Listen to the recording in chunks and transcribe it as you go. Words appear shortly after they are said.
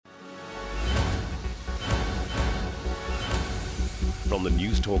From the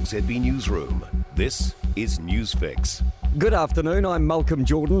Newstalk ZB Newsroom, this is Newsfix. Good afternoon, I'm Malcolm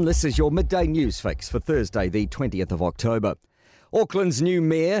Jordan. This is your Midday Newsfix for Thursday, the 20th of October. Auckland's new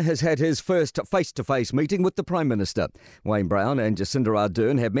mayor has had his first face-to-face meeting with the Prime Minister. Wayne Brown and Jacinda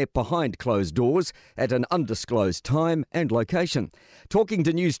Ardern have met behind closed doors at an undisclosed time and location. Talking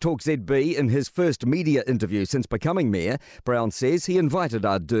to Newstalk ZB in his first media interview since becoming mayor, Brown says he invited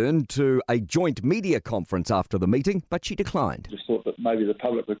Ardern to a joint media conference after the meeting, but she declined. Just thought that maybe the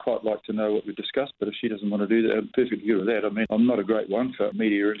public would quite like to know what we discussed, but if she doesn't want to do that, I'm perfectly good with that. I mean, I'm not a great one for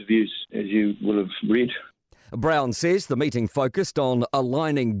media interviews, as you will have read. Brown says the meeting focused on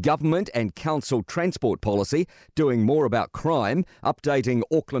aligning government and council transport policy, doing more about crime, updating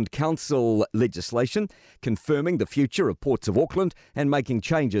Auckland Council legislation, confirming the future of Ports of Auckland and making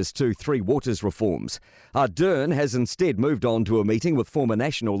changes to Three Waters reforms. Ardern has instead moved on to a meeting with former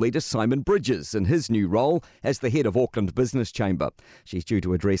National leader Simon Bridges in his new role as the head of Auckland Business Chamber. She's due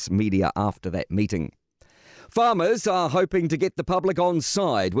to address media after that meeting. Farmers are hoping to get the public on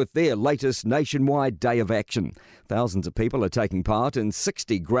side with their latest nationwide day of action. Thousands of people are taking part in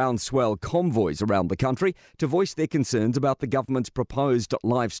 60 groundswell convoys around the country to voice their concerns about the government's proposed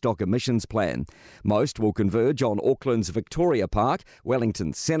livestock emissions plan. Most will converge on Auckland's Victoria Park,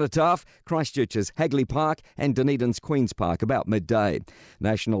 Wellington's Cenotaph, Christchurch's Hagley Park and Dunedin's Queen's Park about midday.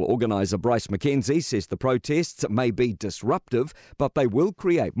 National organiser Bryce McKenzie says the protests may be disruptive, but they will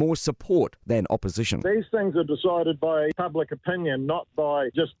create more support than opposition. These things are decided by public opinion, not by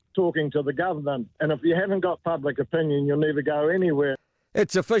just talking to the government. And if you haven't got public opinion, you'll never go anywhere.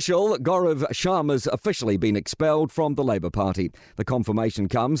 It's official. Gaurav Sharma's officially been expelled from the Labour Party. The confirmation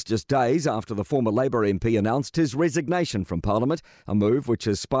comes just days after the former Labour MP announced his resignation from Parliament, a move which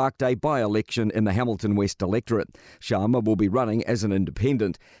has sparked a by-election in the Hamilton West electorate. Sharma will be running as an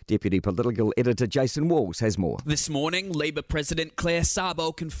independent. Deputy Political Editor Jason Walls has more. This morning, Labour President Claire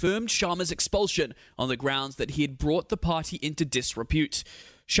Sabo confirmed Sharma's expulsion on the grounds that he had brought the party into disrepute.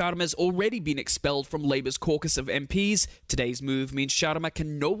 Sharma's already been expelled from Labour's caucus of MPs. Today's move means Sharma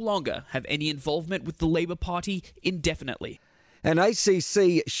can no longer have any involvement with the Labour Party indefinitely. An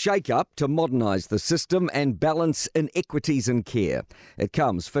ACC shake-up to modernise the system and balance inequities in care. It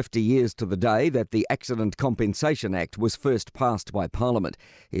comes 50 years to the day that the Accident Compensation Act was first passed by Parliament.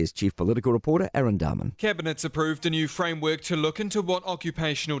 Here's Chief Political Reporter Aaron Darman. Cabinet's approved a new framework to look into what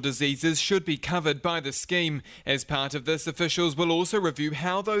occupational diseases should be covered by the scheme. As part of this, officials will also review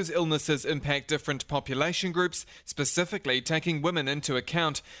how those illnesses impact different population groups, specifically taking women into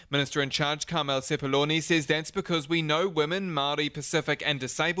account. Minister in charge Carmel Sepuloni says that's because we know women, Māori, Pacific and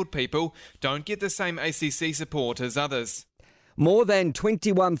disabled people don't get the same ACC support as others. More than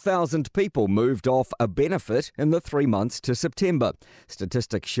 21,000 people moved off a benefit in the 3 months to September.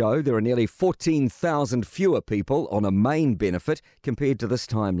 Statistics show there are nearly 14,000 fewer people on a main benefit compared to this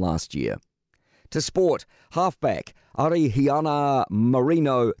time last year. To sport, halfback Arihiana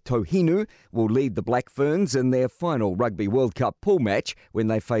Marino Tohinu will lead the Black Ferns in their final Rugby World Cup pool match when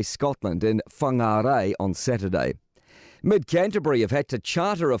they face Scotland in Whangarei on Saturday. Mid-Canterbury have had to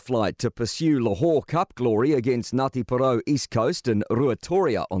charter a flight to pursue Lahore Cup glory against Ngāti Porou East Coast in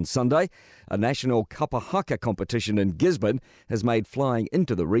Ruatoria on Sunday. A national kapahaka competition in Gisborne has made flying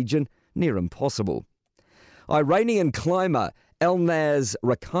into the region near impossible. Iranian climber Elnaz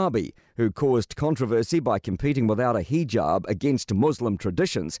Rakabi, who caused controversy by competing without a hijab against Muslim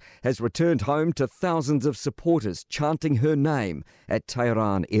traditions, has returned home to thousands of supporters chanting her name at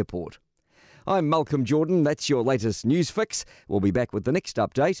Tehran airport. I'm Malcolm Jordan. That's your latest news fix. We'll be back with the next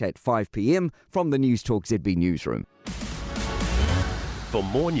update at 5 p.m. from the Newstalk ZB Newsroom. For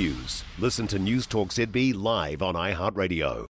more news, listen to Newstalk ZB live on iHeartRadio.